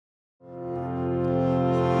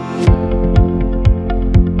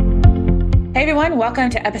Hey everyone,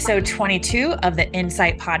 welcome to episode 22 of the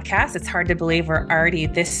Insight Podcast. It's hard to believe we're already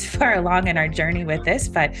this far along in our journey with this,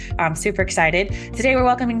 but I'm super excited. Today we're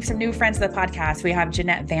welcoming some new friends to the podcast. We have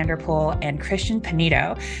Jennette Vanderpool and Christian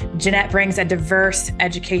Pinedo. Jennette brings a diverse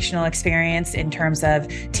educational experience in terms of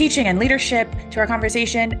teaching and leadership to our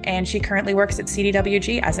conversation, and she currently works at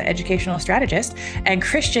CDW-G as an educational strategist. And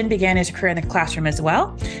Christian began his career in the classroom as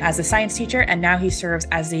well as a science teacher, and now he serves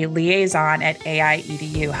as the liaison at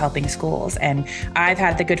AIEDU, helping schools. And I've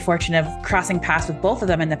had the good fortune of crossing paths with both of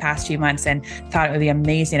them in the past few months and thought it would be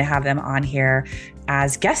amazing to have them on here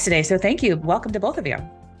as guests today. So thank you. Welcome to both of you.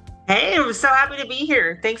 Hey, I'm so happy to be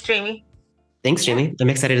here. Thanks, Jamie. Thanks, Jamie. I'm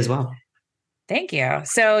excited as well. Thank you.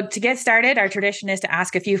 So to get started, our tradition is to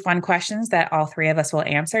ask a few fun questions that all three of us will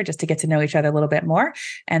answer just to get to know each other a little bit more.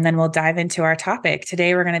 And then we'll dive into our topic.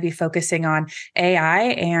 Today, we're going to be focusing on AI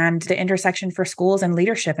and the intersection for schools and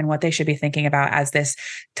leadership and what they should be thinking about as this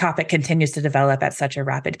topic continues to develop at such a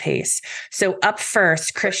rapid pace. So up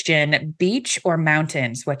first, Christian, beach or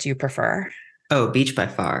mountains? What do you prefer? Oh, beach by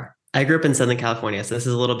far. I grew up in Southern California, so this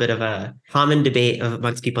is a little bit of a common debate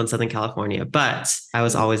amongst people in Southern California, but I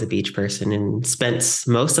was always a beach person and spent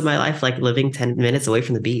most of my life living 10 minutes away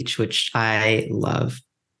from the beach, which I love.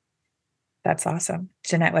 That's awesome.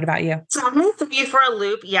 Jennette, what about you? So I'm going to take you for a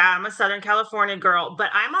loop. Yeah, I'm a Southern California girl, but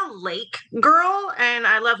I'm a lake girl, and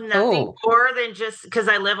I love nothing more than just because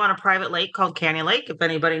I live on a private lake called Canyon Lake, if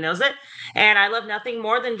anybody knows it. And I love nothing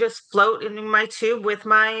more than just float in my tube with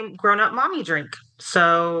my grown-up mommy drink.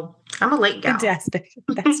 So I'm a lake gal. Fantastic.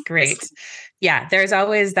 That's great. Yeah, there's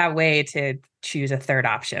always that way to choose a third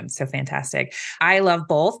option. So fantastic. I love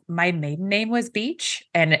both. My maiden name was Beach,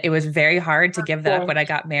 and it was very hard to give that up when I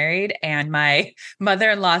got married. And my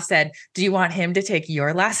mother-in-law said, "Do you want him to take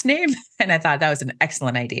your last name?" And I thought that was an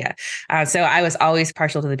excellent idea. So I was always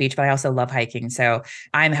partial to the beach, but I also love hiking. So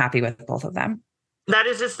I'm happy with both of them. That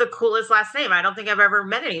is just the coolest last name. I don't think I've ever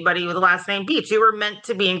met anybody with the last name Beach. You were meant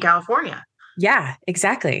to be in California. Yeah,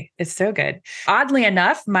 exactly. It's so good. Oddly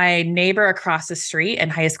enough, my neighbor across the street in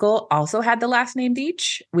high school also had the last name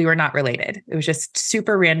Beach. We were not related. It was just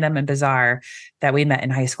super random and bizarre that we met in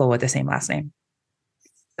high school with the same last name.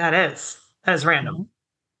 That is random.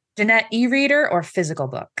 Jennette, e-reader or physical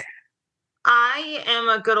book? I am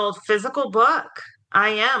a good old physical book. I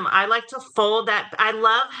am. I like to fold that. I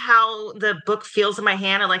love how the book feels in my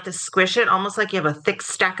hand. I like to squish it almost like you have a thick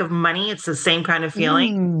stack of money. It's the same kind of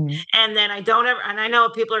feeling. And then and I know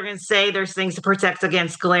people are going to say there's things to protect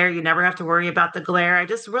against glare. You never have to worry about the glare. I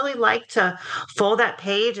just really like to fold that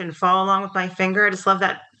page and follow along with my finger. I just love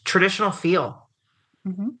that traditional feel.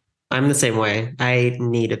 Mm-hmm. I'm the same way. I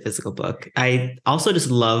need a physical book. I also just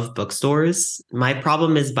love bookstores. My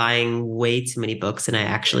problem is buying way too many books and I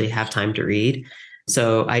actually have time to read.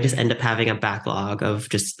 So I just end up having a backlog of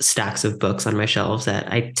just stacks of books on my shelves that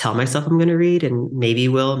I tell myself I'm going to read and maybe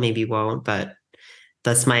will, maybe won't. But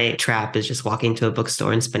that's my trap, is just walking to a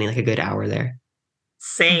bookstore and spending a good hour there.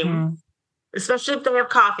 Same. Mm-hmm. Especially if they have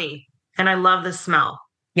coffee. And I love the smell.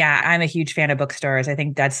 Yeah, I'm a huge fan of bookstores. I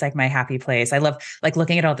think that's my happy place. I love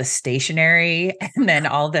looking at all the stationery and then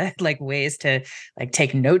all the ways to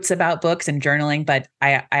take notes about books and journaling. But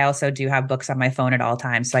I also do have books on my phone at all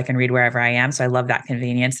times so I can read wherever I am. So I love that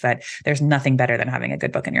convenience, but there's nothing better than having a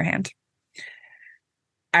good book in your hand.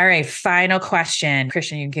 All right, final question.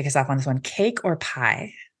 Christian, you can kick us off on this one. Cake or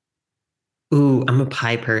pie? Ooh, I'm a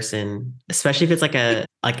pie person, especially if it's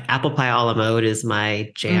apple pie a la mode is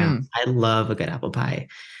my jam. I love a good apple pie.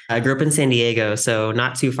 I grew up in San Diego, so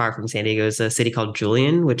not too far from San Diego is a city called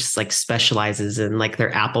Julian, which specializes in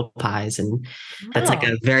their apple pies. And that's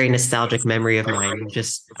a very nostalgic memory of mine,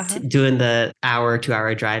 just doing the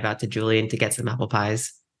 2-hour drive out to Julian to get some apple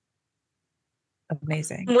pies.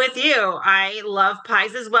 Amazing. With you, I love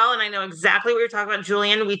pies as well. And I know exactly what you're talking about,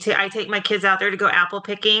 Julian. I take my kids out there to go apple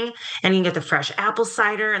picking, and you can get the fresh apple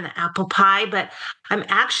cider and the apple pie. But I'm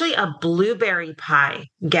actually a blueberry pie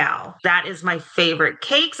gal. That is my favorite.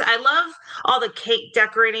 Cakes, I love all the cake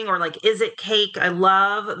decorating or Is It Cake? I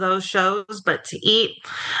love those shows. But to eat,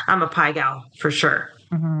 I'm a pie gal for sure.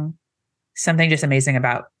 Mm-hmm. Something just amazing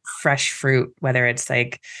about fresh fruit, whether it's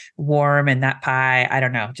warm in that pie. I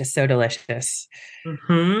don't know, just so delicious.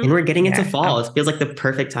 Mm-hmm. And we're getting into fall. It feels like the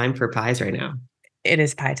perfect time for pies right now. It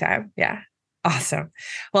is pie time. Yeah. Awesome.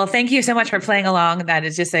 Well, thank you so much for playing along. That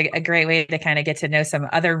is just a great way to kind of get to know some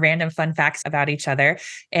other random fun facts about each other.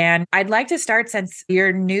 And I'd like to start, since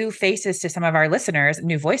you're new faces to some of our listeners,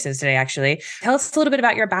 new voices today, actually. Tell us a little bit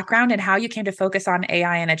about your background and how you came to focus on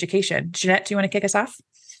AI and education. Jennette, do you want to kick us off?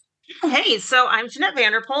 Hey, so I'm Jennette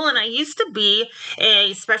Vanderpool, and I used to be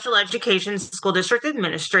a special education school district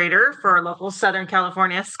administrator for a local Southern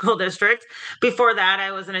California school district. Before that,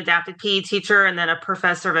 I was an adapted PE teacher and then a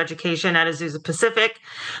professor of education at Azusa Pacific.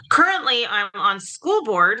 Currently, I'm on school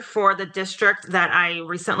board for the district that I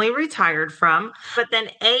recently retired from. But then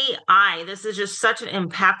AI, this is just such an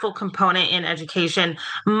impactful component in education.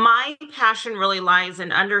 My passion really lies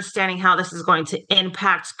in understanding how this is going to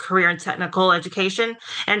impact career and technical education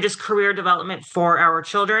and just career development for our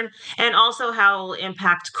children, and also how it will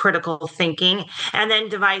impact critical thinking, and then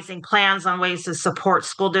devising plans on ways to support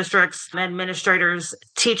school districts, administrators,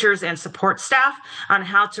 teachers, and support staff on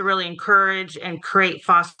how to really encourage and create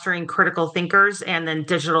fostering critical thinkers, and then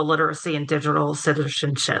digital literacy and digital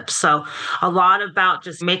citizenship. So a lot about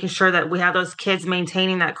just making sure that we have those kids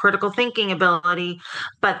maintaining that critical thinking ability,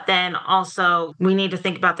 but then also we need to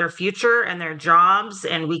think about their future and their jobs,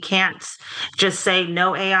 and we can't just say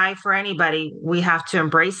no AI for anybody. We have to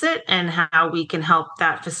embrace it and how we can help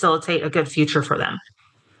that facilitate a good future for them.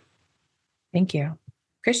 Thank you.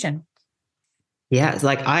 Christian. Yeah,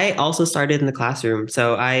 like I also started in the classroom.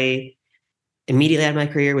 So I immediately had my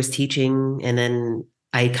career was teaching, and then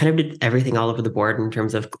I kind of did everything all over the board in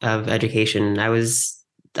terms of education.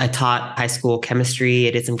 I taught high school chemistry.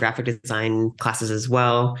 I did some graphic design classes as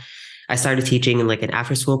well. I started teaching in like an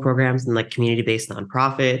after school programs and like community-based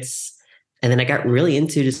nonprofits. And then I got really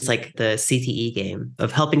into just like the CTE game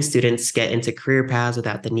of helping students get into career paths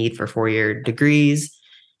without the need for 4-year degrees.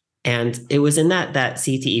 And it was in that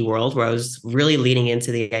CTE world where I was really leaning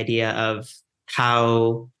into the idea of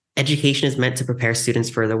how education is meant to prepare students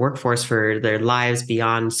for the workforce, for their lives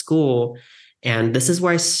beyond school. And this is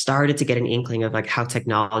where I started to get an inkling of like how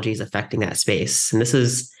technology is affecting that space. And this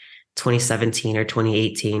is 2017 or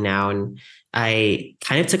 2018 now. And I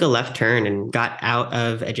kind of took a left turn and got out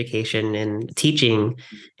of education and teaching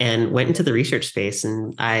and went into the research space.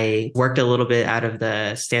 And I worked a little bit out of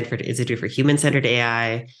the Stanford Institute for Human-Centered AI.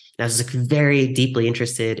 And I was like very deeply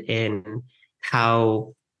interested in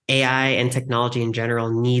how AI and technology in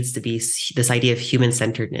general needs to be this idea of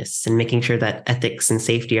human-centeredness and making sure that ethics and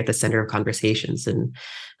safety are at the center of conversations. And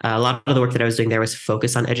a lot of the work that I was doing there was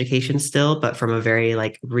focused on education still, but from a very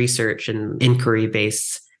like research and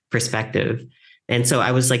inquiry-based perspective. And so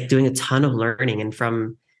I was like doing a ton of learning. And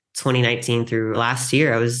from 2019 through last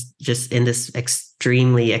year, I was just in this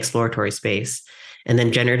extremely exploratory space. And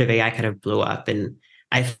then generative AI kind of blew up. And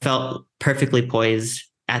I felt perfectly poised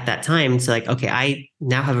at that time to like, okay, I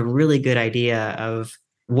now have a really good idea of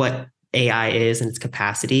what AI is and its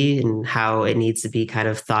capacity and how it needs to be kind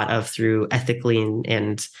of thought of through ethically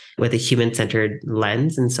and with a human-centered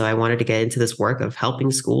lens. And so I wanted to get into this work of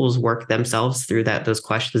helping schools work themselves through those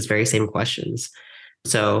very same questions.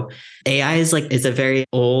 So AI is a very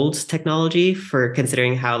old technology for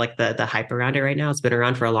considering how like the hype around it right now. It's been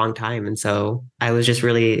around for a long time. And so I was just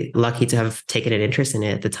really lucky to have taken an interest in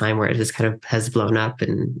it at the time where it just kind of has blown up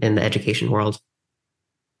in the education world.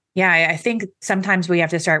 Yeah, I think sometimes we have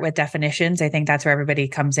to start with definitions. I think that's where everybody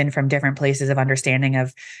comes in from different places of understanding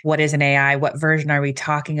of what is an AI, what version are we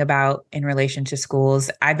talking about in relation to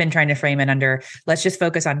schools. I've been trying to frame it under, let's just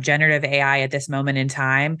focus on generative AI at this moment in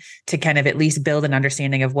time to kind of at least build an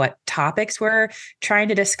understanding of what topics we're trying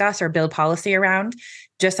to discuss or build policy around.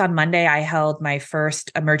 Just on Monday, I held my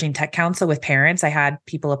first emerging tech council with parents. I had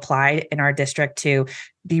people apply in our district to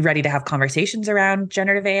be ready to have conversations around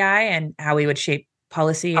generative AI and how we would shape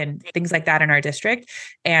policy and things like that in our district.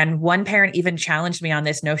 And one parent even challenged me on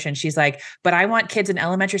this notion. She's like, but I want kids in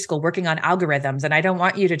elementary school working on algorithms, and I don't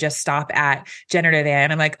want you to just stop at generative AI.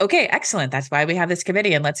 And I'm like, okay, excellent. That's why we have this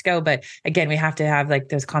committee and let's go. But again, we have to have like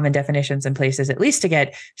those common definitions in places, at least to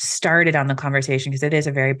get started on the conversation, because it is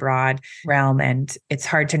a very broad realm and it's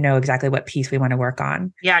hard to know exactly what piece we want to work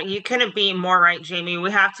on. Yeah, you couldn't be more right, Jamie.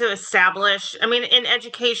 We have to establish, I mean, in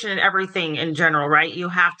education and everything in general, right? You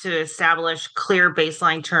have to establish clear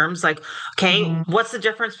baseline terms like, okay, what's the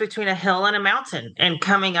difference between a hill and a mountain, and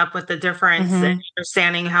coming up with the difference and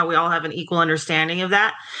understanding how we all have an equal understanding of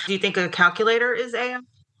that. Do you think a calculator is AI?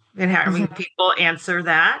 And having people answer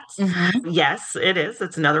that. Yes, it is.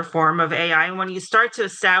 It's another form of AI. And when you start to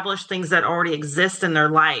establish things that already exist in their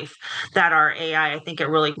life that are AI, I think it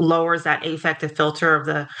really lowers that affective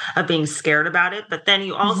filter of being scared about it. But then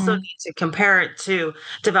you also need to compare it to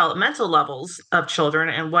developmental levels of children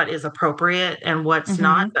and what is appropriate and what's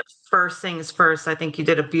not. But first things first, I think you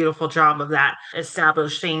did a beautiful job of that,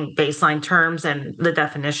 establishing baseline terms and the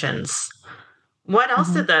definitions. What else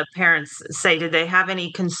did the parents say? Did they have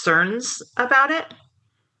any concerns about it?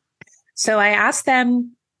 So I asked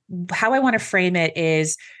them, how I want to frame it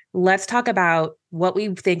is, let's talk about what we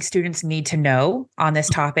think students need to know on this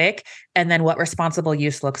topic, and then what responsible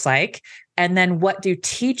use looks like. And then what do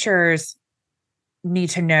teachers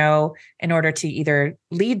need to know in order to either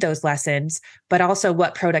lead those lessons, but also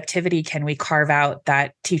what productivity can we carve out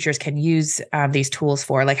that teachers can use these tools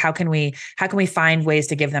for? Like, how can we find ways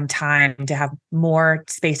to give them time to have more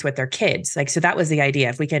space with their kids? Like, so that was the idea.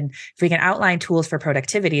 If we can outline tools for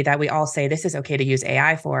productivity that we all say this is okay to use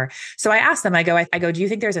AI for. So I asked them, I go, do you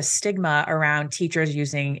think there's a stigma around teachers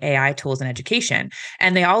using AI tools in education?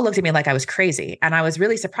 And they all looked at me like I was crazy. And I was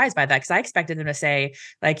really surprised by that, because I expected them to say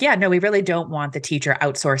like, yeah, no, we really don't want the teacher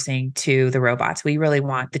outsourcing to the robots. We really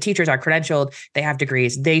want the teachers are credentialed, they have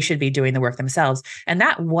degrees, they should be doing the work themselves. And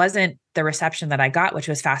that wasn't the reception that I got, which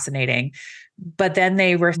was fascinating. But then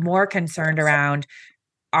they were more concerned around,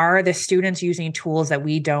 are the students using tools that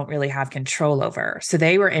we don't really have control over? So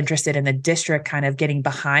they were interested in the district kind of getting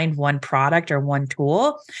behind one product or one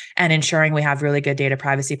tool and ensuring we have really good data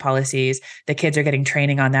privacy policies. The kids are getting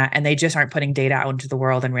training on that, and they just aren't putting data out into the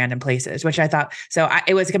world in random places, which I thought,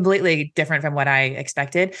 it was completely different from what I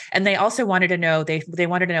expected. And they also wanted to know, they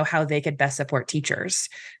wanted to know how they could best support teachers.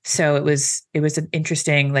 So it was an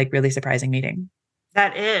interesting, like really surprising meeting.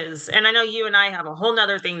 That is. And I know you and I have a whole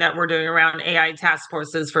nother thing that we're doing around AI task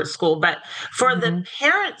forces for school. But for the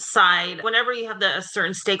parent side, whenever you have a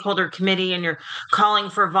certain stakeholder committee and you're calling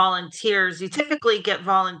for volunteers, you typically get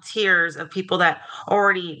volunteers of people that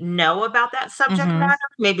already know about that subject matter.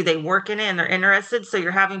 Maybe they work in it and they're interested. So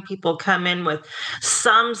you're having people come in with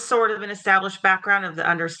some sort of an established background of the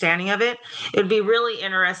understanding of it. It would be really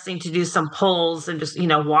interesting to do some polls and just,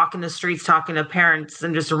 walk in the streets talking to parents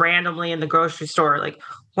and just randomly in the grocery store. Like,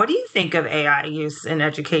 what do you think of AI use in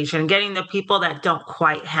education? Getting the people that don't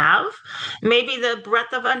quite have maybe the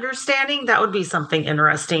breadth of understanding, that would be something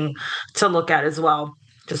interesting to look at as well.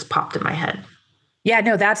 Just popped in my head. Yeah,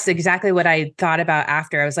 no, that's exactly what I thought about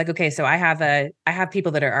after. I was like, okay, so I have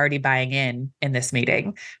people that are already buying in this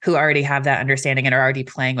meeting who already have that understanding and are already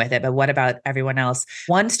playing with it. But what about everyone else?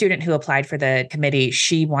 One student who applied for the committee,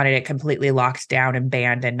 she wanted it completely locked down and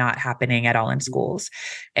banned and not happening at all in schools.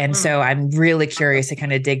 And so I'm really curious to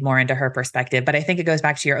kind of dig more into her perspective. But I think it goes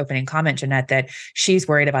back to your opening comment, Jennette, that she's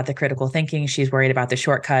worried about the critical thinking. She's worried about the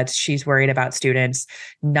shortcuts. She's worried about students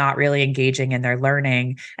not really engaging in their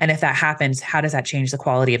learning. And if that happens, how does that change the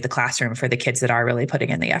quality of the classroom for the kids that are really putting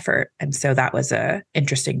in the effort? And so that was a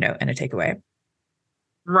interesting note and a takeaway.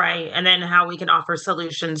 Right. And then how we can offer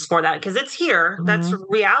solutions for that, because it's here. That's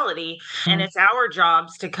reality. And it's our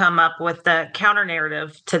jobs to come up with the counter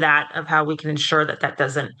narrative to that of how we can ensure that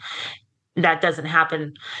doesn't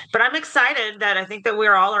happen. But I'm excited that I think that we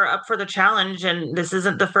all are up for the challenge. And this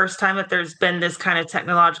isn't the first time that there's been this kind of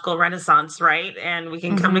technological renaissance, right? And we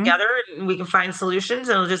can come together and we can find solutions,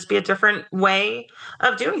 and it'll just be a different way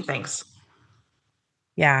of doing things.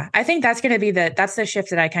 Yeah, I think that's going to be that's the shift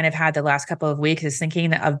that I kind of had the last couple of weeks, is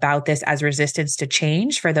thinking about this as resistance to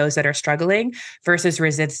change for those that are struggling versus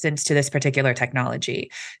resistance to this particular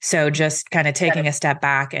technology. So just kind of taking a step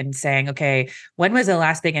back and saying, okay, when was the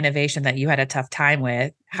last big innovation that you had a tough time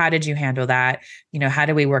with? How did you handle that? How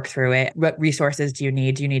do we work through it? What resources do you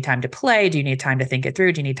need? Do you need time to play? Do you need time to think it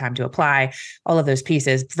through? Do you need time to apply? All of those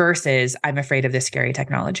pieces versus I'm afraid of this scary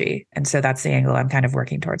technology. And so that's the angle I'm kind of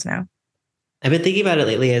working towards now. I've been thinking about it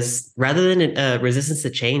lately as rather than a resistance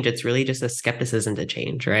to change, it's really just a skepticism to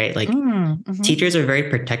change, right? Like teachers are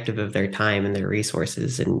very protective of their time and their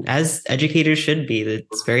resources. And as educators should be,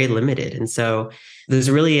 it's very limited. And so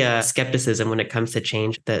there's really a skepticism when it comes to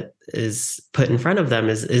change that is put in front of them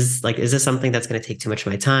is this something that's going to take too much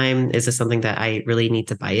of my time? Is this something that I really need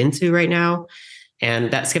to buy into right now?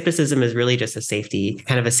 And that skepticism is really just a safety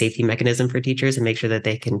mechanism for teachers and make sure that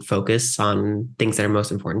they can focus on things that are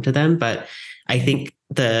most important to them. But I think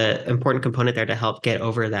the important component there to help get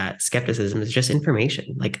over that skepticism is just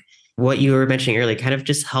information. Like what you were mentioning earlier, kind of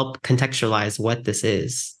just help contextualize what this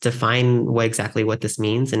is, define exactly what this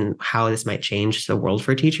means and how this might change the world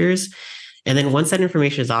for teachers. And then once that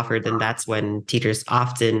information is offered, then that's when teachers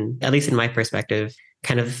often, at least in my perspective,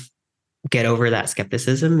 kind of get over that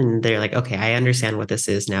skepticism, and they're like, okay, I understand what this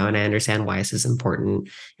is now, and I understand why this is important.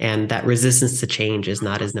 And that resistance to change is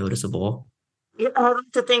not as noticeable. I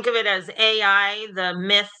like to think of it as AI, the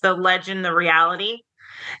myth, the legend, the reality.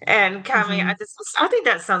 And coming, I think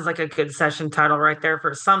that sounds like a good session title right there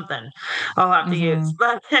for something I'll have to use.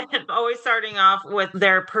 But always starting off with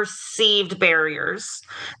their perceived barriers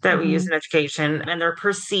that we use in education and their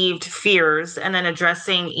perceived fears, and then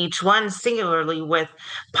addressing each one singularly with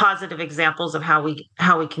positive examples of how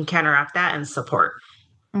we can counteract that and support.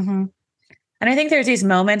 And I think there's these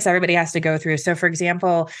moments everybody has to go through. So for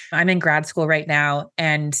example, I'm in grad school right now,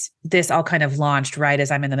 and this all kind of launched right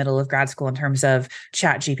as I'm in the middle of grad school in terms of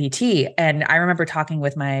ChatGPT. And I remember talking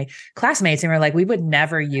with my classmates and we're like, we would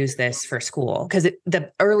never use this for school because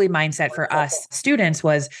the early mindset for us students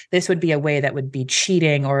was this would be a way that would be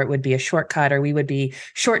cheating, or it would be a shortcut, or we would be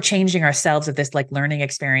shortchanging ourselves of this like learning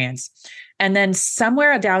experience. And then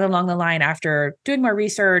somewhere down along the line, after doing more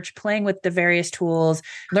research, playing with the various tools,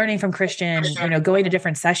 learning from Christian, going to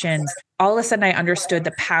different sessions, all of a sudden I understood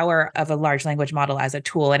the power of a large language model as a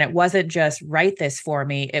tool. And it wasn't just write this for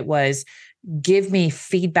me. It was give me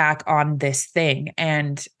feedback on this thing.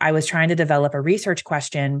 And I was trying to develop a research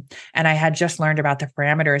question, and I had just learned about the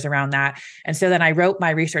parameters around that. And so then I wrote my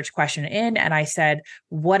research question in and I said,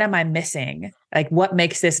 what am I missing? Like, what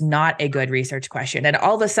makes this not a good research question? And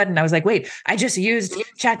all of a sudden I was like, wait, I just used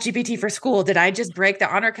ChatGPT for school. Did I just break the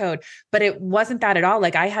honor code? But it wasn't that at all.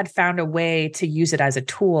 Like, I had found a way to use it as a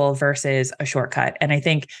tool versus a shortcut. And I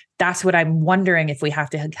think that's what I'm wondering, if we have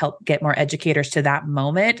to help get more educators to that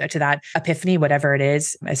moment, or to that epiphany, whatever it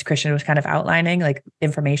is, as Christian was kind of outlining, like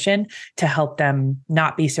information to help them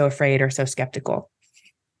not be so afraid or so skeptical.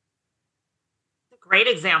 Great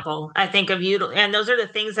example, I think, of you. And those are the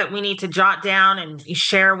things that we need to jot down and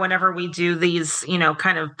share whenever we do these,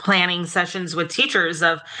 kind of planning sessions with teachers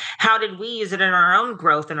of how did we use it in our own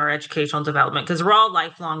growth and our educational development? Because we're all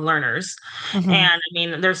lifelong learners. Mm-hmm. And I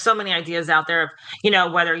mean, there's so many ideas out there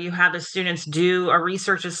of, whether you have the students do a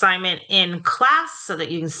research assignment in class so that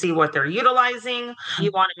you can see what they're utilizing.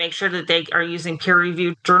 You want to make sure that they are using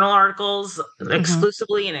peer-reviewed journal articles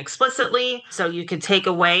exclusively and explicitly. So you could take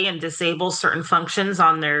away and disable certain functions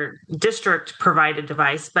on their district provided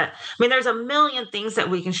device. But I mean, there's a million things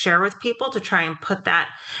that we can share with people to try and put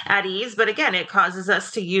that at ease. But again, it causes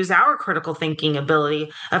us to use our critical thinking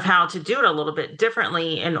ability of how to do it a little bit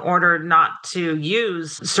differently in order not to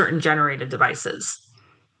use certain generated devices.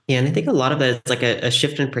 Yeah. And I think a lot of that is like a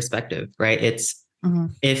shift in perspective, right? It's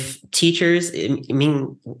if teachers, I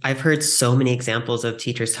mean, I've heard so many examples of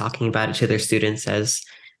teachers talking about it to their students as,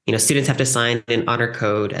 students have to sign an honor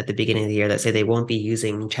code at the beginning of the year that say they won't be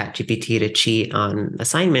using ChatGPT to cheat on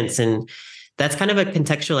assignments. And that's kind of a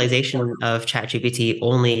contextualization of ChatGPT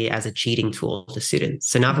only as a cheating tool to students.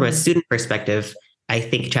 So now from a student perspective, I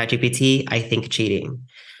think ChatGPT, I think cheating.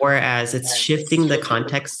 Whereas it's shifting the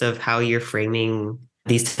context of how you're framing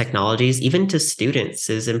these technologies, even to students,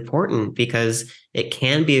 is important because it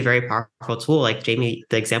can be a very powerful tool, like Jamie,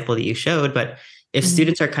 the example that you showed. But if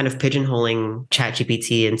students are kind of pigeonholing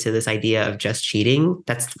ChatGPT into this idea of just cheating,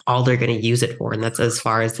 that's all they're going to use it for. And that's as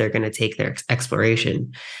far as they're going to take their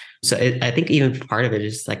exploration. So I think even part of it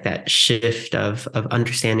is like that shift of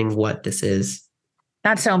understanding what this is.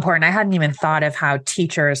 That's so important. I hadn't even thought of how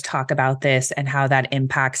teachers talk about this and how that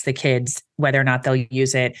impacts the kids, whether or not they'll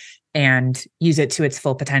use it and use it to its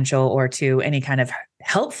full potential or to any kind of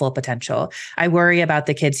helpful potential. I worry about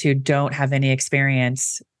the kids who don't have any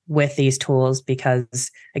experience with these tools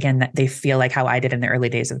because, again, they feel like how I did in the early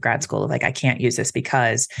days of grad school, like I can't use this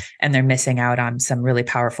because, and they're missing out on some really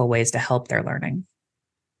powerful ways to help their learning.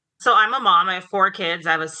 So I'm a mom. I have 4 kids.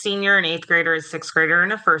 I have a senior, an 8th grader, a 6th grader,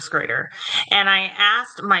 and a 1st grader. And I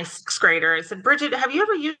asked my 6th grader, I said, Bridget, have you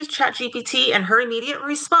ever used ChatGPT? And her immediate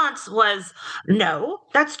response was, no,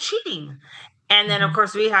 that's cheating. And then, of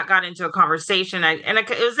course, we got into a conversation. It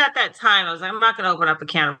was at that time, I was like, I'm not going to open up a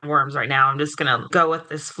can of worms right now. I'm just going to go with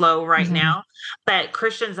this flow right now. But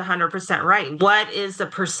Christian's 100% right. What is the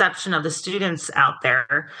perception of the students out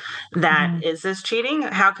there that is this cheating?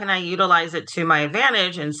 How can I utilize it to my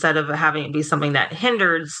advantage instead of having it be something that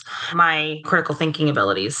hinders my critical thinking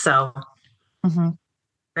abilities? So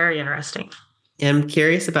very interesting. I'm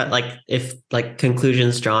curious about if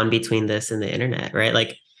conclusions drawn between this and the internet, right?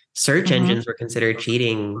 Like, search engines were considered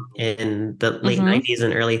cheating in the late 90s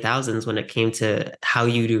and early thousands when it came to how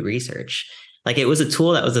you do research. Like, it was a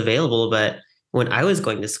tool that was available, but when I was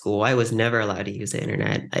going to school, I was never allowed to use the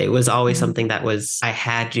internet. It was always something that I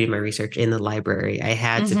had to do my research in the library. I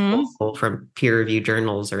had to pull from peer-reviewed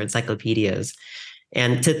journals or encyclopedias.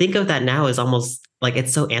 And to think of that now is almost like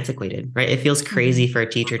it's so antiquated, right? It feels crazy for a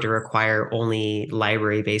teacher to require only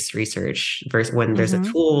library-based research versus when there's a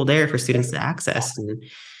tool there for students to access. And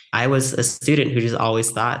I was a student who just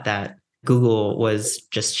always thought that Google was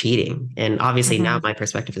just cheating. And obviously now my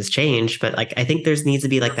perspective has changed, but I think there's needs to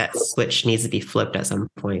be that switch needs to be flipped at some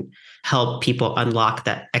point, help people unlock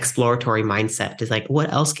that exploratory mindset to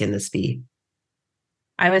what else can this be?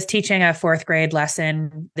 I was teaching a 4th grade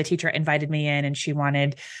lesson. The teacher invited me in and she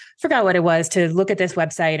forgot what it was, to look at this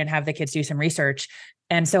website and have the kids do some research.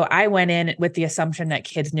 And so I went in with the assumption that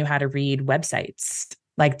kids knew how to read websites.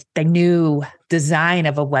 like the new design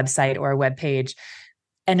of a website or a web page.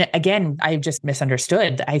 And again, I just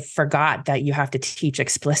misunderstood. I forgot that you have to teach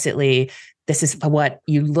explicitly. This is what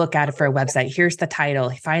you look at for a website. Here's the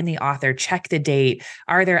title, find the author, check the date.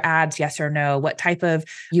 Are there ads? Yes or no? What type of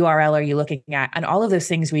URL are you looking at? And all of those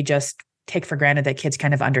things we just take for granted that kids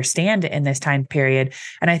kind of understand in this time period.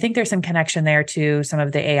 And I think there's some connection there to some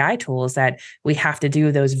of the AI tools that we have to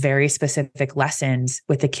do those very specific lessons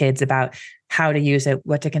with the kids about how to use it,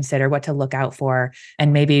 what to consider, what to look out for.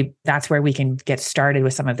 And maybe that's where we can get started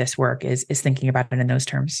with some of this work is thinking about it in those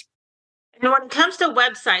terms. And when it comes to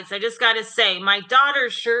websites, I just got to say, my daughter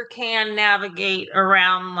sure can navigate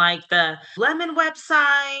around like the Lemon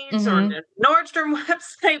websites or the Nordstrom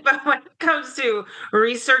website. But when it comes to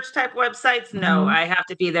research type websites, no, I have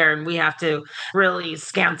to be there and we have to really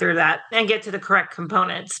scan through that and get to the correct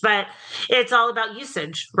components. But it's all about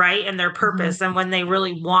usage, right? And their purpose and when they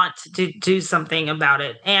really want to do something about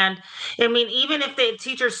it. And I mean, even if the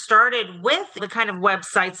teachers started with the kind of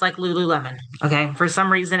websites like Lululemon, okay, for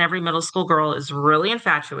some reason, every middle school girl is really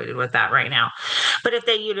infatuated with that right now. But if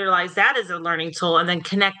they utilize that as a learning tool and then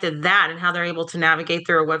connected that and how they're able to navigate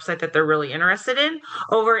through a website that they're really interested in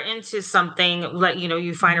over into something like,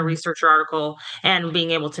 you find a research article and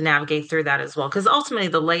being able to navigate through that as well. Because ultimately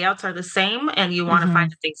the layouts are the same and you want to find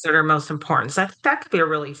the things that are most important. So I think that could be a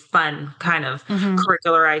really fun kind of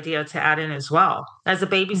curricular idea to add in as well as a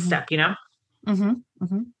baby step,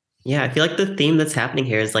 Yeah, I feel like the theme that's happening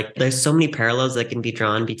here is like there's so many parallels that can be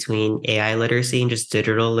drawn between AI literacy and just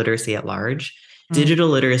digital literacy at large. Digital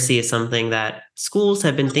literacy is something that schools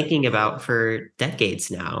have been thinking about for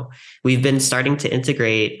decades now. We've been starting to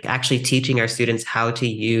integrate actually teaching our students how to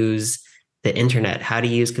use the internet, how to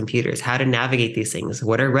use computers, how to navigate these things.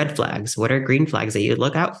 What are red flags? What are green flags that you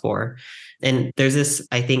look out for? And there's this,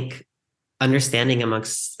 I think, understanding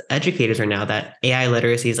amongst educators right now that AI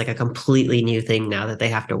literacy is like a completely new thing now that they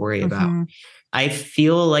have to worry about. I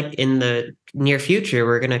feel like in the near future,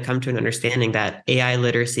 we're going to come to an understanding that AI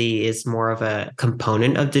literacy is more of a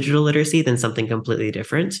component of digital literacy than something completely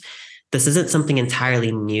different. This isn't something entirely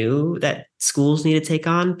new that schools need to take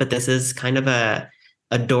on, but this is kind of a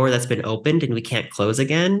door that's been opened and we can't close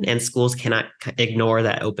again. And schools cannot ignore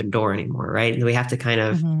that open door anymore, right? And we have to kind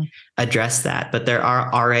of address that. But there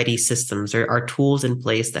are already systems, there are tools in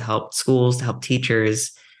place to help schools, to help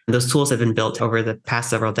teachers. And those tools have been built over the past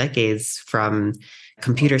several decades from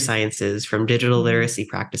computer sciences, from digital literacy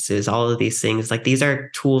practices, all of these things. Like these are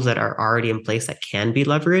tools that are already in place that can be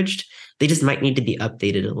leveraged. They just might need to be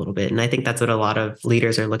updated a little bit. And I think that's what a lot of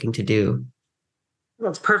leaders are looking to do.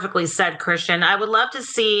 That's perfectly said, Christian. I would love to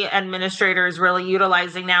see administrators really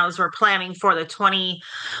utilizing now as we're planning for the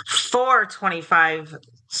 24-25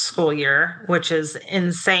 school year, which is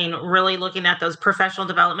insane, really looking at those professional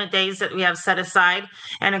development days that we have set aside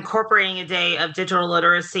and incorporating a day of digital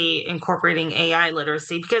literacy, incorporating AI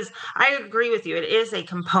literacy, because I agree with you. It is a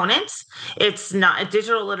component. It's not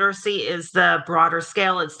digital literacy is the broader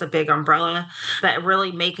scale. It's the big umbrella, but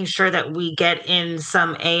really making sure that we get in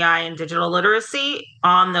some AI and digital literacy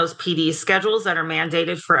on those PD schedules that are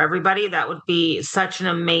mandated for everybody. That would be such an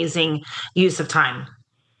amazing use of time.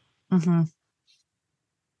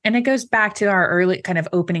 And it goes back to our early kind of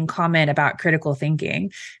opening comment about critical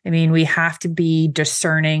thinking. I mean, we have to be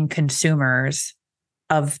discerning consumers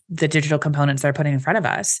of the digital components that are putting in front of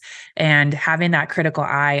us and having that critical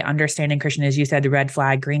eye, understanding, Christian, as you said, the red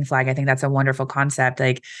flag, green flag. I think that's a wonderful concept.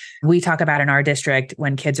 Like we talk about in our district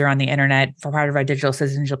when kids are on the internet for part of our digital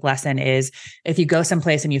citizenship lesson is if you go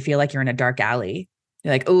someplace and you feel like you're in a dark alley,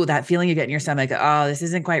 you're like, oh, that feeling you get in your stomach, oh, this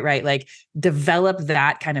isn't quite right. Like develop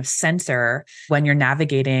that kind of sensor when you're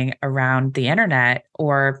navigating around the internet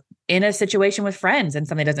or in a situation with friends and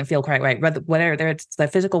something doesn't feel quite right, whether it's the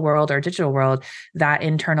physical world or digital world, that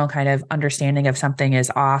internal kind of understanding of something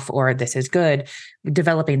is off or this is good,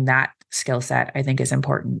 developing that skill set, I think is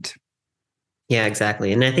important. Yeah,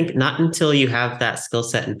 exactly. And I think not until you have that skill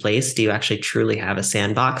set in place do you actually truly have a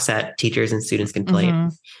sandbox that teachers and students can play in.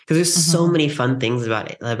 Because there's so many fun things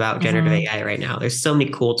about generative AI right now. There's so many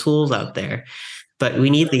cool tools out there, but we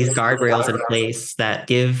need these guardrails in place that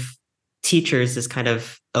give teachers this kind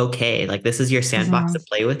of, okay, like this is your sandbox to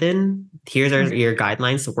play within. Here's your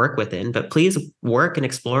guidelines to work within, but please work and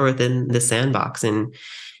explore within the sandbox and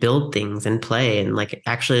build things and play. And like,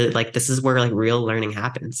 actually, like this is where like real learning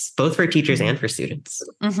happens, both for teachers and for students.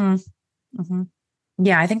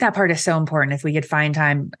 Yeah, I think that part is so important. If we could find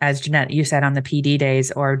time, as Jennette, you said, on the PD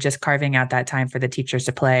days, or just carving out that time for the teachers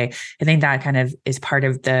to play, I think that kind of is part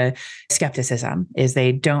of the skepticism, is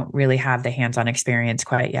they don't really have the hands-on experience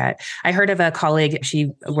quite yet. I heard of a colleague, she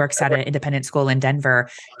works at an independent school in Denver,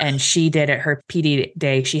 and she did at her PD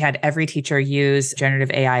day, she had every teacher use generative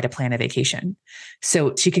AI to plan a vacation.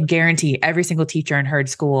 So she could guarantee every single teacher in her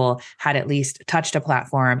school had at least touched a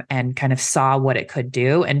platform and kind of saw what it could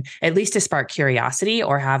do, and at least to spark curiosity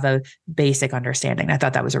or have a basic understanding. I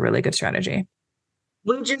thought that was a really good strategy.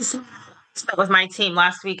 We just spent with my team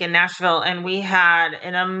last week in Nashville, and we had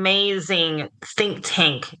an amazing think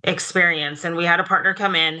tank experience. And we had a partner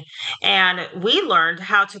come in, and we learned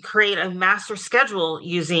how to create a master schedule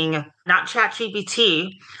using not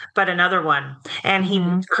ChatGPT, but another one. And he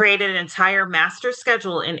created an entire master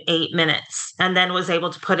schedule in 8 minutes, and then was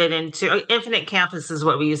able to put it into Infinite Campus is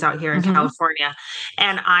what we use out here in California.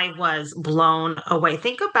 And I was blown away.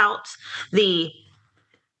 Think about the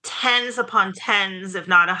tens upon tens, if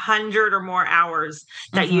not 100 or more hours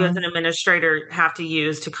that you as an administrator have to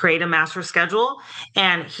use to create a master schedule.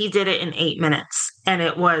 And he did it in 8 minutes. And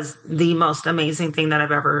it was the most amazing thing that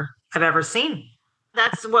I've ever seen.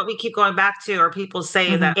 That's what we keep going back to, or people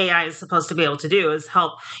say that AI is supposed to be able to do, is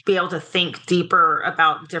help be able to think deeper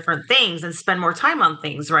about different things and spend more time on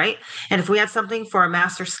things, right? And if we had something for a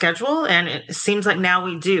master schedule, and it seems like now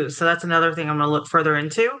we do. So that's another thing I'm going to look further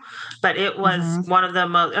into. But it was one of the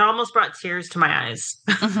most, it almost brought tears to my eyes.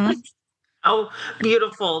 How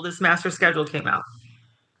beautiful this master schedule came out.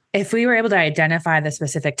 If we were able to identify the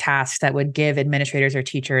specific tasks that would give administrators or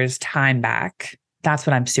teachers time back, that's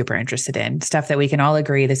what I'm super interested in. Stuff that we can all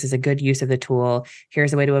agree, this is a good use of the tool.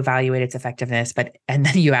 Here's a way to evaluate its effectiveness. And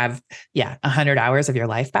then you have, 100 hours of your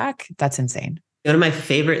life back. That's insane. One of my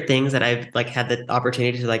favorite things that I've had the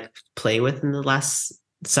opportunity to play with in the last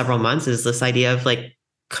several months is this idea of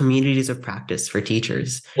communities of practice for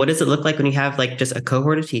teachers. What does it look like when you have just a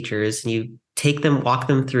cohort of teachers and you walk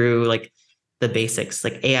them through the basics,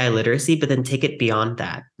 AI literacy, but then take it beyond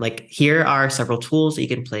that. Here are several tools that you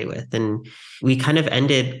can play with. And we kind of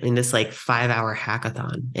ended in this 5-hour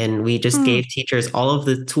hackathon. And we just gave teachers all of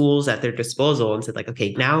the tools at their disposal and said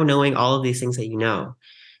okay, now knowing all of these things that you know,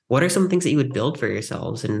 what are some things that you would build for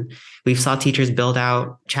yourselves? And we saw teachers build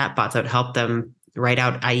out chatbots that would help them write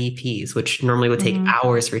out IEPs, which normally would take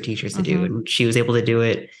hours for teachers to do. And she was able to do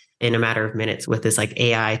it in a matter of minutes with this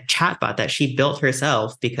AI chatbot that she built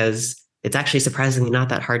herself, because it's actually surprisingly not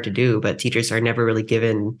that hard to do, but teachers are never really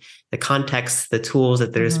given the context, the tools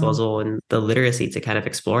at their disposal, and the literacy to kind of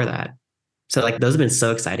explore that. So those have been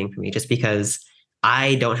so exciting for me, just because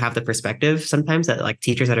I don't have the perspective sometimes that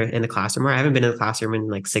teachers that are in the classroom are. I haven't been in the classroom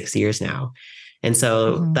in 6 years now. And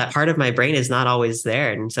so that part of my brain is not always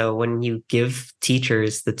there. And so when you give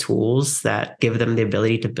teachers the tools that give them the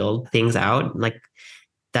ability to build things out,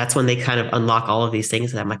 that's when they kind of unlock all of these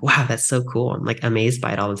things. And I'm wow, that's so cool. I'm amazed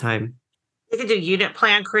by it all the time. You can do unit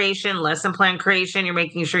plan creation, lesson plan creation. You're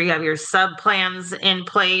making sure you have your sub plans in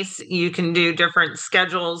place. You can do different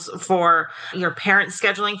schedules for your parent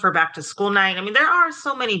scheduling for back to school night. I mean, there are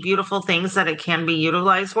so many beautiful things that it can be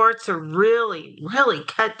utilized for to really, really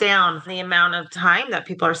cut down the amount of time that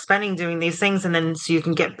people are spending doing these things. And then so you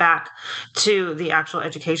can get back to the actual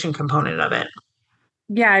education component of it.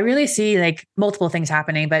 Yeah, I really see multiple things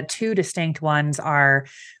happening, but two distinct ones are,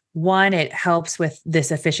 one, it helps with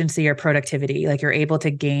this efficiency or productivity, you're able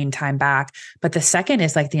to gain time back. But the second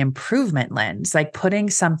is the improvement lens, putting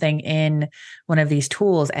something in one of these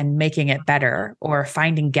tools and making it better, or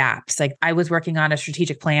finding gaps. I was working on a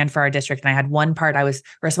strategic plan for our district, and I had one part I was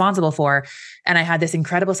responsible for, and I had this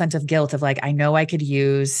incredible sense of guilt of I know I could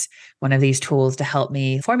use one of these tools to help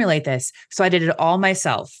me formulate this. So I did it all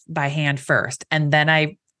myself by hand first. And then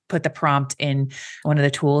I put the prompt in one of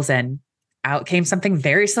the tools, and out came something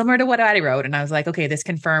very similar to what I wrote. And I was okay, this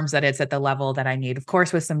confirms that it's at the level that I need, of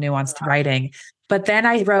course, with some nuanced writing. But then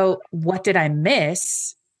I wrote, what did I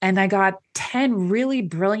miss? And I got 10 really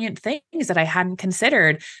brilliant things that I hadn't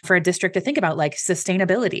considered for a district to think about, like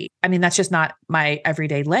sustainability. I mean, that's just not my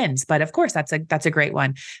everyday lens, but of course that's a great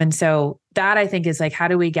one. And so that, I think, is like, how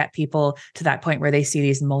do we get people to that point where they see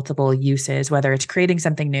these multiple uses, whether it's creating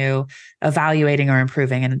something new, evaluating, or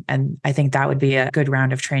improving. And I think that would be a good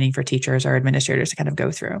round of training for teachers or administrators to kind of go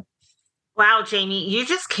through. Wow, Jamie, you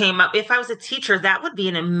just came up. If I was a teacher, that would be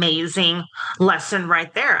an amazing lesson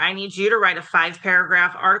right there. I need you to write a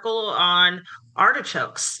 5-paragraph article on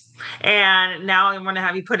artichokes. And now I'm going to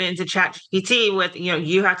have you put it into ChatGPT with,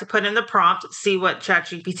 you have to put in the prompt, see what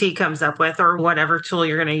ChatGPT comes up with or whatever tool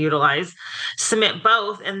you're going to utilize, submit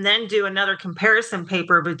both, and then do another comparison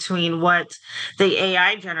paper between what the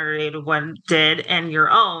AI generated one did and your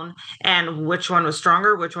own, and which one was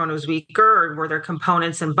stronger, which one was weaker, or were there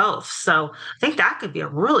components in both. So I think that could be a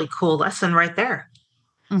really cool lesson right there.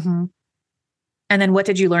 Mm-hmm. And then what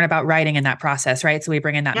did you learn about writing in that process, right? So we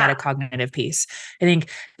bring in that metacognitive piece. I think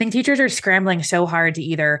teachers are scrambling so hard to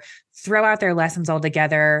either throw out their lessons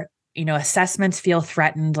altogether, assessments feel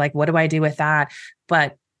threatened, like, what do I do with that?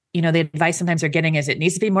 But, the advice sometimes they're getting is it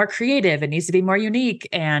needs to be more creative, it needs to be more unique.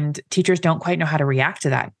 And teachers don't quite know how to react to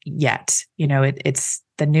that yet. It's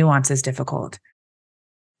the nuance is difficult.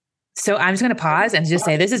 So I'm just going to pause and just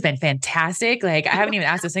say, this has been fantastic. Like, I haven't even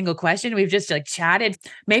asked a single question. We've just chatted.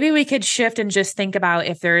 Maybe we could shift and just think about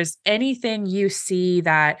if there's anything you see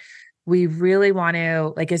that we really want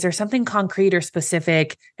to, is there something concrete or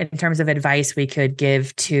specific in terms of advice we could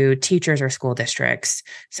give to teachers or school districts?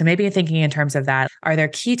 So maybe thinking in terms of that, are there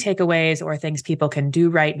key takeaways or things people can do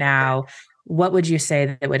right now? What would you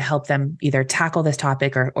say that would help them either tackle this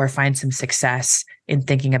topic or find some success in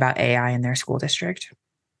thinking about AI in their school district?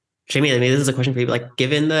 Jamie, maybe this is a question for you.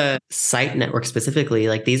 Given the site network specifically,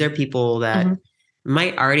 these are people that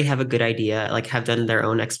might already have a good idea, have done their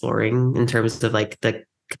own exploring in terms of the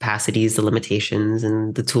capacities, the limitations,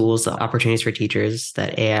 and the tools, the opportunities for teachers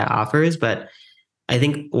that AI offers. But I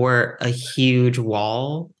think we're a huge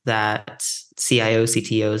wall that CIOs,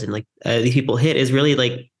 CTOs, and these people hit is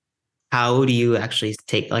really how do you actually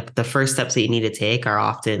take the first steps that you need to take are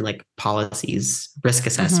often policies, risk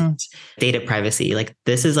assessments, data privacy.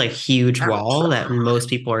 This is a huge wall that most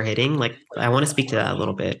people are hitting. I want to speak to that a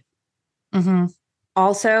little bit. Mm-hmm.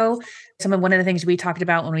 Also, one of the things we talked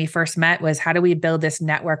about when we first met was how do we build this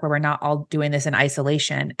network where we're not all doing this in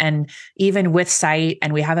isolation? And even with site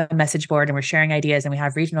and we have a message board and we're sharing ideas and we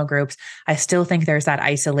have regional groups, I still think there's that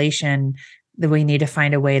isolation that we need to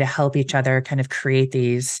find a way to help each other kind of create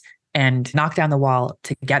these and knock down the wall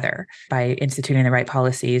together by instituting the right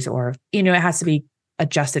policies, or, it has to be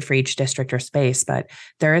adjusted for each district or space, but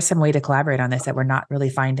there is some way to collaborate on this that we're not really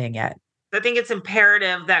finding yet. I think it's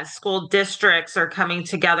imperative that school districts are coming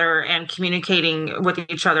together and communicating with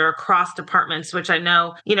each other across departments, which I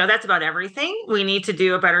know, that's about everything. We need to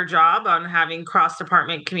do a better job on having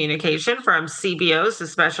cross-department communication from CBOs to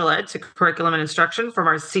special ed to curriculum and instruction, from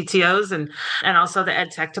our CTOs and also the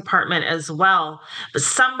ed tech department as well. But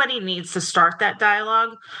somebody needs to start that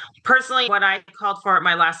dialogue. Personally, what I called for at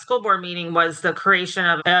my last school board meeting was the creation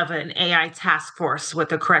of an AI task force with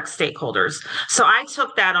the correct stakeholders. So I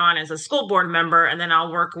took that on as a school board member, and then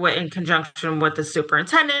I'll work in conjunction with the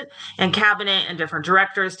superintendent and cabinet and different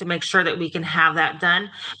directors to make sure that we can have that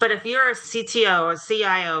done. But if you're a CTO, a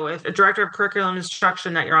CIO, if a director of curriculum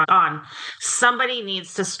instruction that you're on, somebody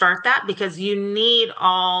needs to start that, because you need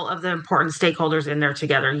all of the important stakeholders in there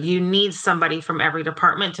together. You need somebody from every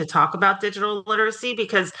department to talk about digital literacy,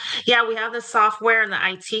 because we have the software and the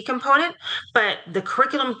IT component, but the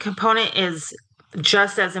curriculum component is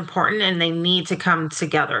just as important, and they need to come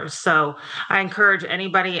together. So I encourage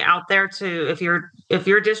anybody out there to, if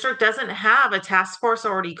your district doesn't have a task force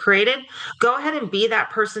already created, go ahead and be that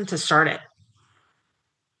person to start it.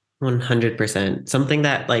 100%. Something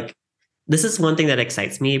that this is one thing that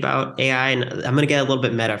excites me about AI, and I'm going to get a little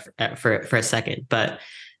bit meta for a second, but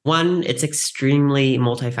one, it's extremely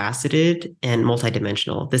multifaceted and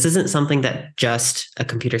multidimensional. This isn't something that just a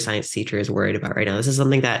computer science teacher is worried about right now. This is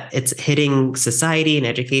something that it's hitting society and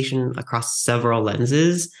education across several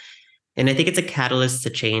lenses. And I think it's a catalyst to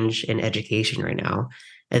change in education right now.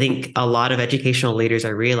 I think a lot of educational leaders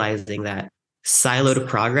are realizing that siloed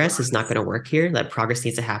progress is not going to work here. That progress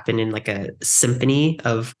needs to happen in a symphony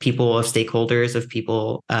of people, of stakeholders, of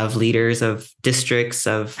people, of leaders, of districts,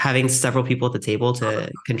 of having several people at the table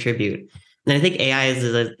to contribute. And I think AI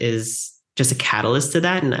is just a catalyst to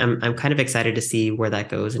that. And I'm kind of excited to see where that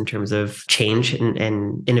goes in terms of change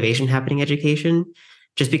and innovation happening in education,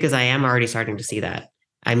 just because I am already starting to see that.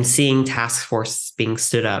 I'm seeing task forces being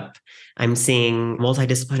stood up. I'm seeing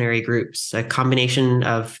multidisciplinary groups, a combination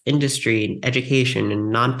of industry, education,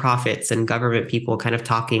 and nonprofits and government people kind of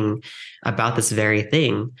talking about this very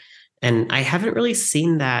thing. And I haven't really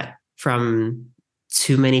seen that from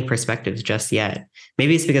too many perspectives just yet.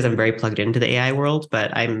 Maybe it's because I'm very plugged into the AI world,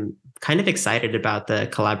 but I'm kind of excited about the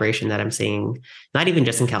collaboration that I'm seeing, not even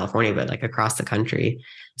just in California, but across the country.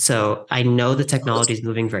 So I know the technology is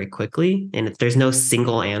moving very quickly, and there's no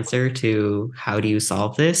single answer to how do you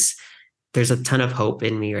solve this. There's a ton of hope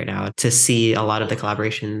in me right now to see a lot of the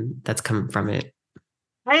collaboration that's come from it.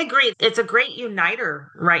 I agree. It's a great uniter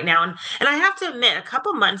right now. And I have to admit, a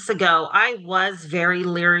couple months ago, I was very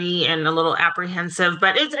leery and a little apprehensive,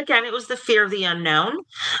 but it was the fear of the unknown.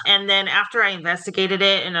 And then after I investigated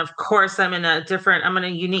it, and of course, I'm in a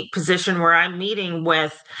unique position where I'm meeting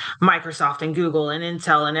with Microsoft and Google and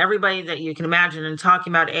Intel and everybody that you can imagine and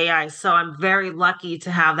talking about AI. So I'm very lucky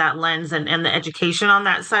to have that lens and the education on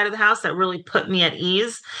that side of the house that really put me at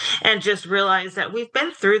ease and just realize that we've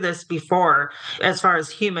been through this before as far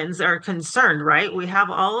as humans are concerned, right? We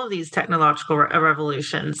have all of these technological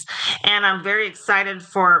revolutions. And I'm very excited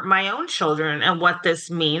for my own children and what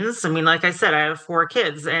this means. I mean, like I said, I have 4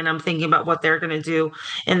 kids and I'm thinking about what they're going to do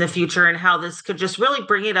in the future and how this could just really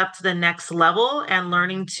bring it up to the next level and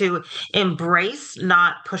learning to embrace,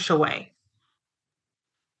 not push away.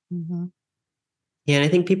 Mm-hmm. Yeah, and I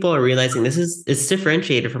think people are realizing it's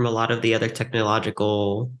differentiated from a lot of the other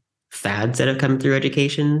technological fads that have come through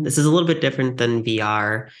education. This is a little bit different than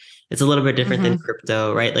VR. It's a little bit different than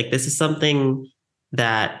crypto, right? Like this is something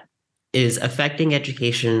that is affecting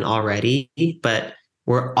education already, but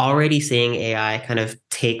we're already seeing AI kind of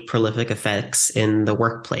take prolific effects in the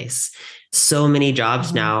workplace. So many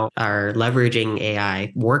jobs now are leveraging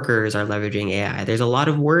AI. Workers are leveraging AI. There's a lot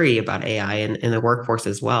of worry about AI in the workforce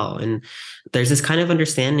as well. And there's this kind of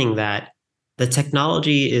understanding that the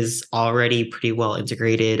technology is already pretty well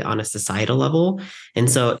integrated on a societal level. And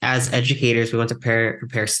so as educators, we want to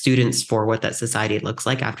prepare students for what that society looks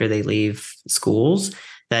like after they leave schools,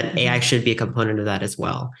 that AI should be a component of that as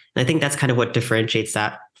well. And I think that's kind of what differentiates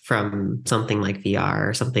that from something like VR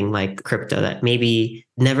or something like crypto that maybe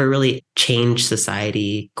never really changed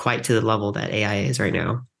society quite to the level that AI is right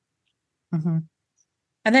now. Mm-hmm.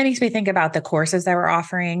 And that makes me think about the courses that we're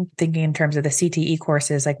offering, thinking in terms of the CTE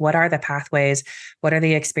courses, like what are the pathways? What are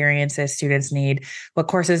the experiences students need? What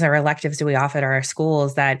courses or electives do we offer at our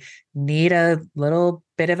schools that need a little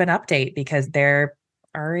bit of an update because they're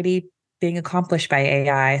already being accomplished by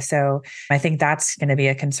AI? So I think that's going to be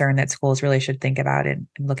a concern that schools really should think about in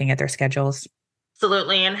looking at their schedules.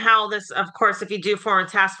 Absolutely. And how this, of course, if you do form a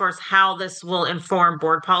task force, how this will inform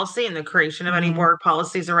board policy and the creation of any board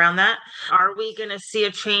policies around that. Are we going to see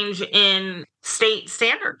a change in state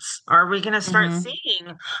standards? Are we going to start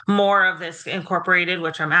seeing more of this incorporated,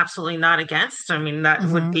 which I'm absolutely not against? I mean, that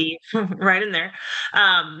would be right in there.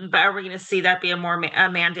 But are we going to see that be a more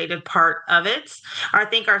mandated part of it? I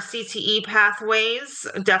think our CTE pathways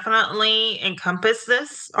definitely encompass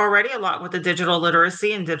this already a lot with the digital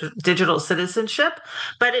literacy and digital citizenship,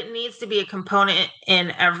 but it needs to be a component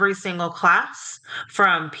in every single class,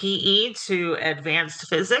 from PE to advanced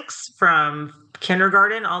physics, from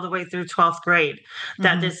kindergarten all the way through 12th grade,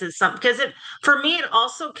 that this is something, because for me, it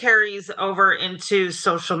also carries over into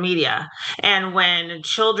social media. And when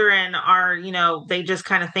children are, they just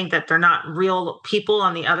kind of think that they're not real people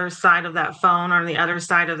on the other side of that phone or on the other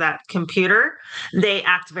side of that computer, they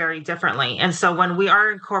act very differently. And so when we are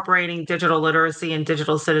incorporating digital literacy and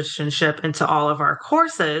digital citizenship into all of our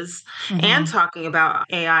courses and talking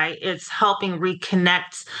about AI, it's helping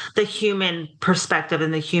reconnect the human perspective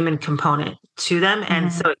and the human component to them.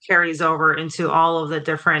 And so it carries over into all of the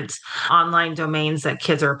different online domains that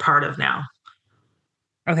kids are a part of now.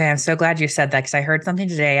 Okay, I'm so glad you said that because I heard something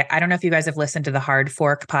today. I don't know if you guys have listened to the Hard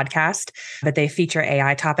Fork podcast, but they feature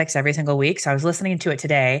AI topics every single week. So I was listening to it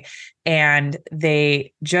today and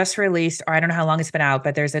they just released, or I don't know how long it's been out,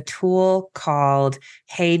 but there's a tool called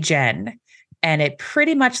Hey Jen. And it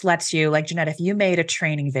pretty much lets you, like Jennette, if you made a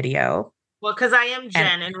training video. Well, because I am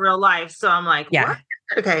Jen in real life. So I'm like, what?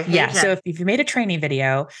 Okay. Hey, Jen. So if you made a training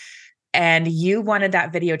video and you wanted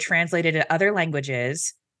that video translated to other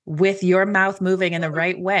languages with your mouth moving in the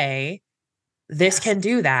right way, this can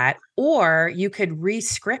do that. Or you could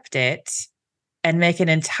re-script it and make an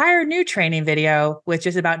entire new training video with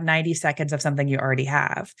just about 90 seconds of something you already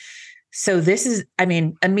have. So this is,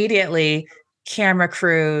 immediately camera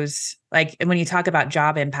crews, like when you talk about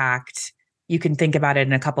job impact, you can think about it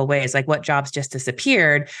in a couple of ways, like what jobs just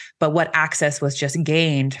disappeared, but what access was just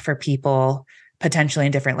gained for people potentially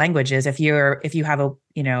in different languages. If you have a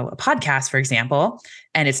podcast, for example,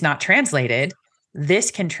 and it's not translated,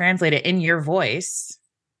 this can translate it in your voice.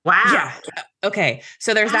 Wow. Yeah. Okay.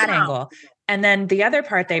 So there's that angle. And then the other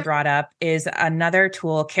part they brought up is another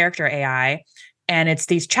tool, Character AI. And it's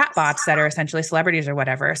these chatbots that are essentially celebrities or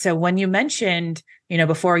whatever. So when you mentioned,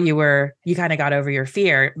 before you kind of got over your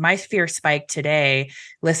fear, my fear spiked today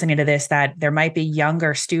listening to this, that there might be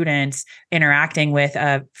younger students interacting with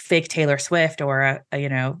a fake Taylor Swift or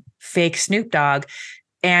a fake Snoop Dogg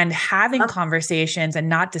and having conversations and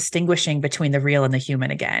not distinguishing between the real and the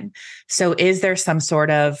human again. So is there some sort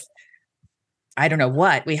of I don't know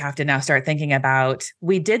what we have to now start thinking about.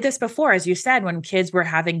 We did this before, as you said, when kids were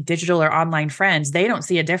having digital or online friends, they don't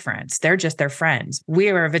see a difference. They're just their friends.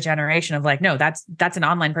 We were of a generation of like, no, that's an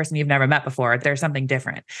online person you've never met before. There's something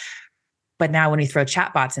different. But now when we throw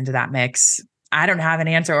chatbots into that mix, I don't have an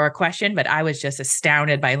answer or a question, but I was just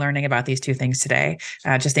astounded by learning about these two things today.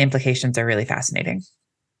 Just the implications are really fascinating.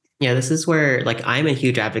 Yeah, this is where like I'm a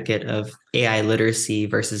huge advocate of AI literacy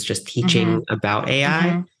versus just teaching about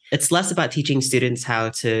AI. It's less about teaching students how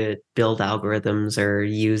to build algorithms or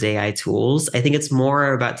use AI tools. I think it's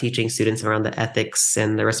more about teaching students around the ethics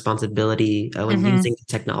and the responsibility when using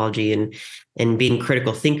technology and being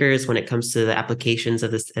critical thinkers when it comes to the applications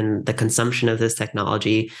of this and the consumption of this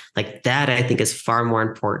technology. Like that, I think is far more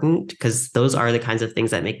important because those are the kinds of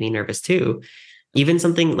things that make me nervous too. Even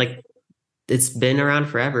something like it's been around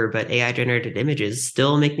forever, but AI generated images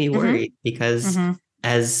still make me worried because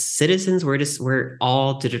as citizens, we're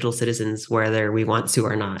all digital citizens, whether we want to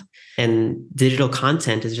or not. And digital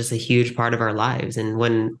content is just a huge part of our lives. And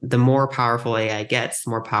when the more powerful AI gets, the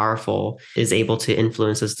more powerful it is able to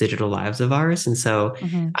influence those digital lives of ours. And so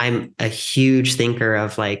I'm a huge thinker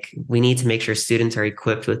of like, we need to make sure students are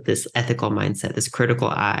equipped with this ethical mindset, this critical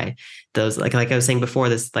eye. Those like I was saying before,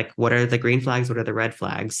 this like, what are the green flags? What are the red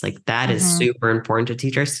flags? Like that is super important to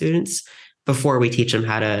teach our students before we teach them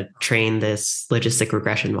how to train this logistic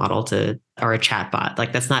regression model or a chatbot.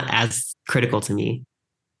 Like that's not as critical to me.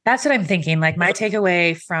 That's what I'm thinking. Like my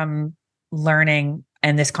takeaway from learning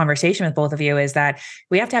and this conversation with both of you is that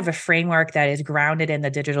we have to have a framework that is grounded in the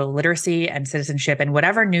digital literacy and citizenship, and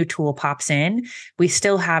whatever new tool pops in, we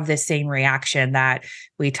still have this same reaction that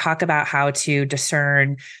we talk about how to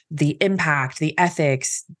discern the impact, the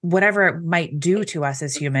ethics, whatever it might do to us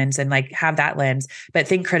as humans, and like have that lens, but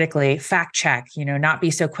think critically, fact check, not be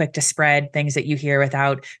so quick to spread things that you hear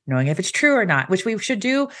without knowing if it's true or not, which we should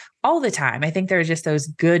do all the time. I think there are just those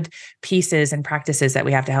good pieces and practices that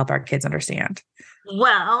we have to help our kids understand.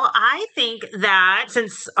 Well, I think that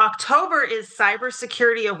since October is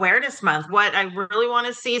Cybersecurity Awareness Month, what I really want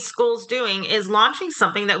to see schools doing is launching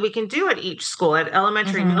something that we can do at each school, at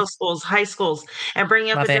elementary, middle schools, high schools, and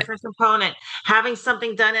bringing up a different component, having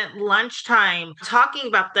something done at lunchtime, talking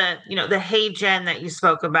about the Hey Jen that you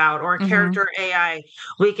spoke about, or character AI.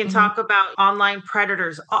 We can talk about online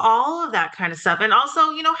predators, all of that kind of stuff. And also,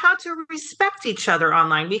 how to respect each other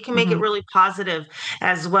online. We can make it really positive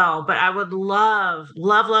as well. But I would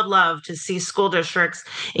love to see school districts,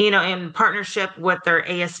 in partnership with their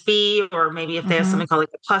ASB, or maybe if they have something called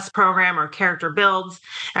like the Plus program or character builds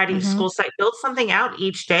at each school site, build something out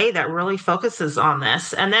each day that really focuses on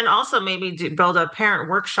this. And then also maybe build a parent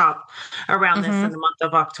workshop around this in the month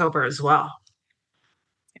of October as well.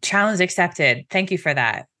 Challenge accepted. Thank you for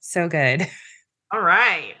that. So good. All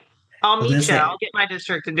right. I'll meet you. I'll get my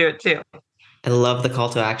district to do it too. I love the call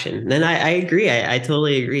to action. Then I agree. I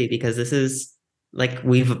totally agree, because this is like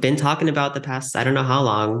we've been talking about the past, I don't know how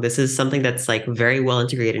long. This is something that's like very well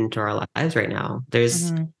integrated into our lives right now.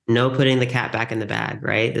 There's no putting the cat back in the bag,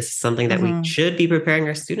 right? This is something that we should be preparing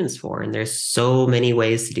our students for. And there's so many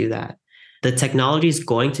ways to do that. The technology is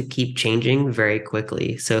going to keep changing very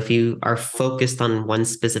quickly. So if you are focused on one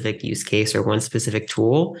specific use case or one specific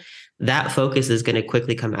tool, that focus is going to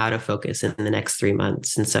quickly come out of focus in the next 3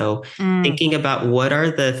 months. And so thinking about what are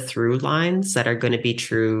the through lines that are going to be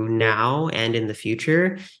true now and in the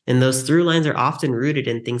future. And those through lines are often rooted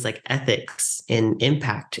in things like ethics and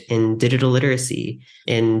impact and digital literacy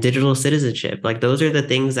and digital citizenship. Like those are the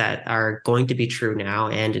things that are going to be true now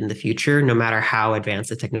and in the future, no matter how advanced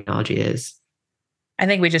the technology is. I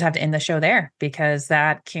think we just have to end the show there, because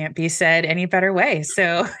that can't be said any better way.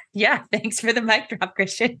 So yeah, thanks for the mic drop,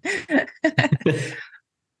 Christian.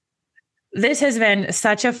 This has been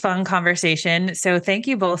such a fun conversation. So thank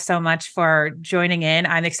you both so much for joining in.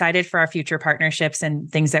 I'm excited for our future partnerships and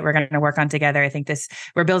things that we're going to work on together. I think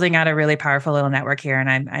we're building out a really powerful little network here.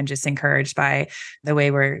 And I'm just encouraged by the way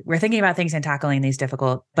we're thinking about things and tackling these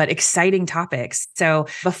difficult but exciting topics. So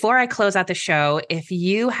before I close out the show, if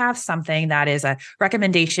you have something that is a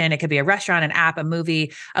recommendation, it could be a restaurant, an app, a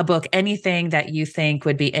movie, a book, anything that you think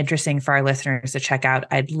would be interesting for our listeners to check out,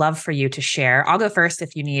 I'd love for you to share. I'll go first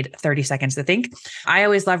if you need 30 seconds to think. I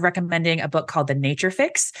always love recommending a book called The Nature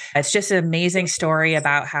Fix. It's just an amazing story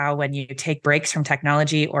about how when you take breaks from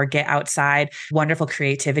technology or get outside, wonderful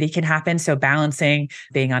creativity can happen. So balancing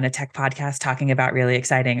being on a tech podcast, talking about really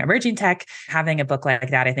exciting emerging tech, having a book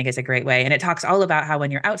like that, I think is a great way. And it talks all about how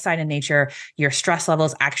when you're outside in nature, your stress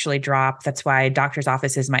levels actually drop. That's why doctors'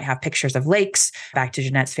 offices might have pictures of lakes, back to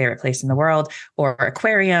Jennette's favorite place in the world, or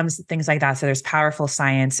aquariums, things like that. So there's powerful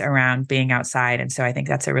science around being outside. And so I think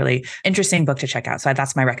that's a really interesting book to check out. So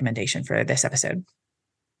that's my recommendation for this episode.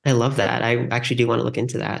 I love that. I actually do want to look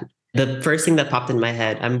into that. The first thing that popped in my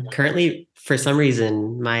head, I'm currently, for some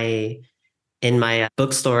reason, in my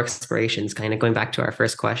bookstore explorations, kind of going back to our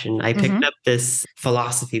first question, I picked up this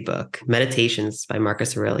philosophy book, Meditations by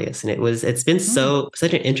Marcus Aurelius. And it's been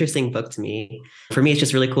such an interesting book to me. For me, it's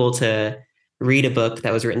just really cool to read a book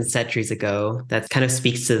that was written centuries ago that kind of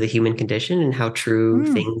speaks to the human condition and how true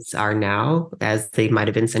things are now as they might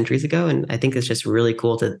have been centuries ago. And I think it's just really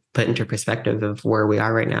cool to put into perspective of where we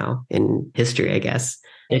are right now in history, I guess.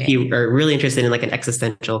 If you are really interested in like an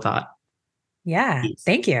existential thought. Yeah.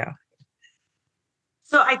 Thank you.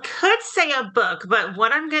 So I could say a book, but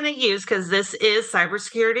what I'm going to use, because this is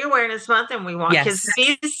Cybersecurity Awareness Month and we want kids to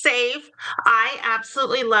be safe, I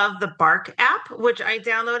absolutely love the Bark app, which I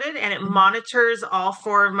downloaded, and it monitors all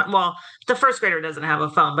four of my, the first grader doesn't have a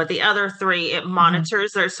phone, but the other three, it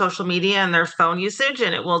monitors their social media and their phone usage,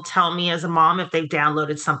 and it will tell me as a mom if they've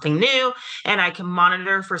downloaded something new, and I can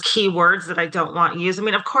monitor for keywords that I don't want used. I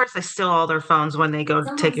mean, of course, I steal all their phones when they go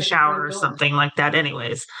take a shower or something like that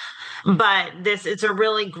anyways. But it's a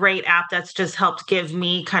really great app that's just helped give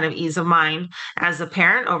me kind of ease of mind as a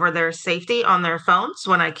parent over their safety on their phones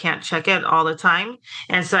when I can't check it all the time.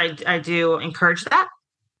 And so I do encourage that.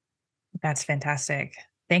 That's fantastic.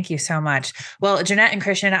 Thank you so much. Well, Jennette and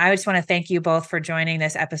Christian, I just want to thank you both for joining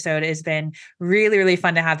this episode. It's been really, really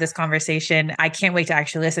fun to have this conversation. I can't wait to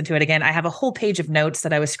actually listen to it again. I have a whole page of notes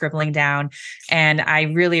that I was scribbling down, and I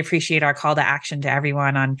really appreciate our call to action to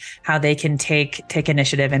everyone on how they can take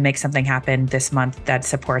initiative and make something happen this month that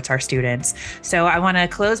supports our students. So I want to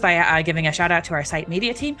close by giving a shout out to our site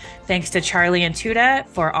media team. Thanks to Charlie and Tuda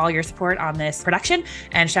for all your support on this production,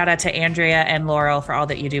 and shout out to Andrea and Laurel for all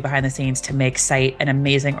that you do behind the scenes to make Site an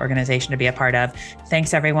amazing organization to be a part of.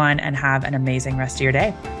 Thanks, everyone, and have an amazing rest of your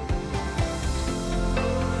day.